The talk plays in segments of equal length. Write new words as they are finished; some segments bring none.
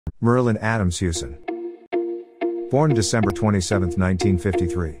Marillyn Adams Hewson, born December 27,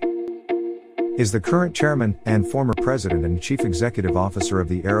 1953, is the current chairman and former president and chief executive officer of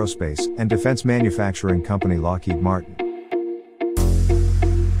the aerospace and defense manufacturing company Lockheed Martin.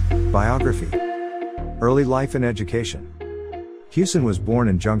 Biography. Early life and education. Hewson was born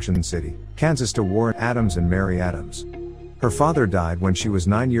in Junction City, Kansas to Warren Adams and Mary Adams. Her father died when she was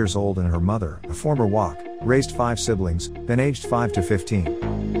 9 years old and her mother, a former WOC, raised 5 siblings, then aged 5 to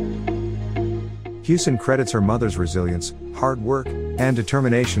 15. Hewson credits her mother's resilience, hard work, and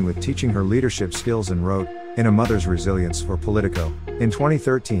determination with teaching her leadership skills and wrote, in A Mother's Resilience for Politico, in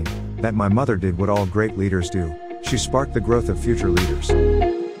 2013, that my mother did what all great leaders do, she sparked the growth of future leaders.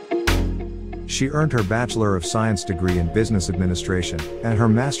 She earned her Bachelor of Science degree in Business Administration and her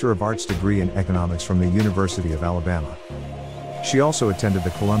Master of Arts degree in Economics from the University of Alabama. She also attended the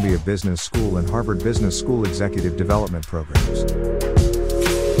Columbia Business School and Harvard Business School Executive Development programs.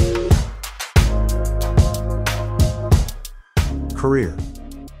 Career.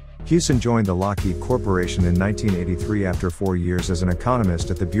 Hewson joined the Lockheed Corporation in 1983 after 4 years as an economist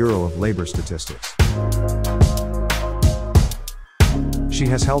at the Bureau of Labor Statistics. She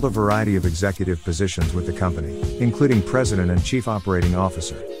has held a variety of executive positions with the company, including President and Chief Operating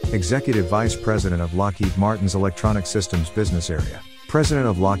Officer, Executive Vice President of Lockheed Martin's Electronic Systems Business Area, President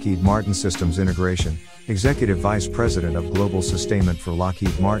of Lockheed Martin Systems Integration, Executive Vice President of Global Sustainment for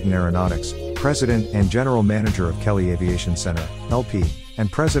Lockheed Martin Aeronautics, President and General Manager of Kelly Aviation Center, LP,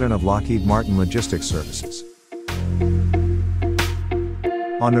 and President of Lockheed Martin Logistics Services.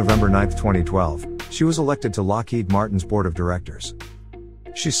 On November 9, 2012, she was elected to Lockheed Martin's Board of Directors.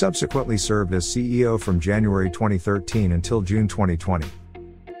 She subsequently served as CEO from January 2013 until June 2020.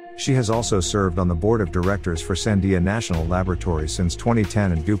 She has also served on the board of directors for Sandia National Laboratory since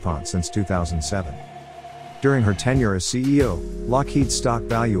 2010 and DuPont since 2007. During her tenure as CEO, Lockheed's stock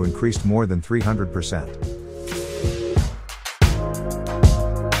value increased more than 300%.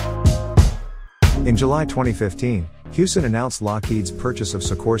 In July 2015, Hewson announced Lockheed's purchase of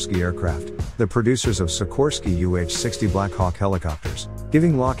Sikorsky Aircraft, the producers of Sikorsky UH-60 Black Hawk helicopters,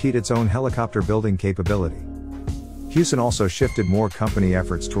 giving Lockheed its own helicopter building capability. Hewson also shifted more company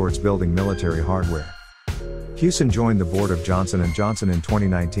efforts towards building military hardware. Hewson joined the board of Johnson & Johnson in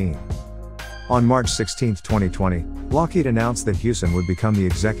 2019. On March 16, 2020, Lockheed announced that Hewson would become the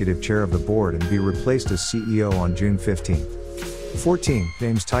executive chair of the board and be replaced as CEO on June 15. 14.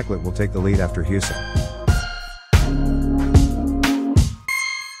 James Teichlet will take the lead after Hewson.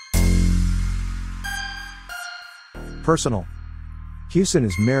 Personal. Hewson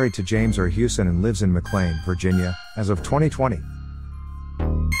is married to James R. Hewson and lives in McLean, Virginia, as of 2020.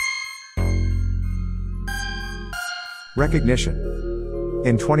 Recognition.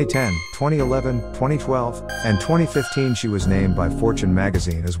 In 2010, 2011, 2012, and 2015 she was named by Fortune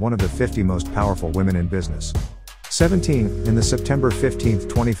magazine as one of the 50 most powerful women in business. 17. In the September 15,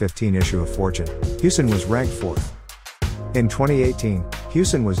 2015 issue of Fortune, Hewson was ranked 4th. In 2018,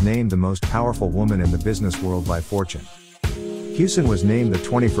 Hewson was named the most powerful woman in the business world by Fortune. Hewson was named the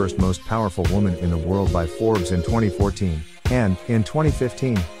 21st most powerful woman in the world by Forbes in 2014, and, in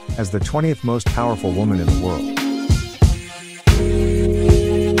 2015, as the 20th most powerful woman in the world.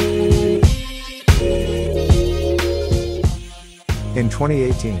 In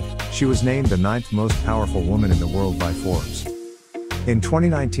 2018, she was named the 9th most powerful woman in the world by Forbes. In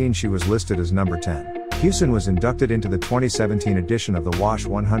 2019 she was listed as number 10. Hewson was inducted into the 2017 edition of the WASH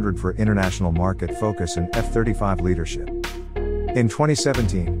 100 for International Market Focus and F-35 Leadership. In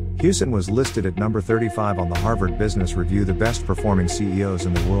 2017, Hewson was listed at number 35 on the Harvard Business Review The Best Performing CEOs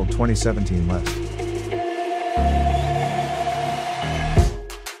in the World 2017 list.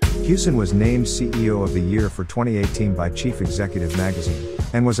 Hewson was named CEO of the Year for 2018 by Chief Executive magazine,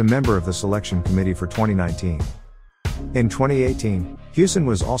 and was a member of the selection committee for 2019. In 2018, Hewson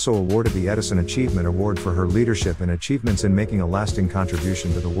was also awarded the Edison Achievement Award for her leadership and achievements in making a lasting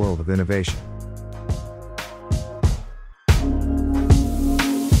contribution to the world of innovation.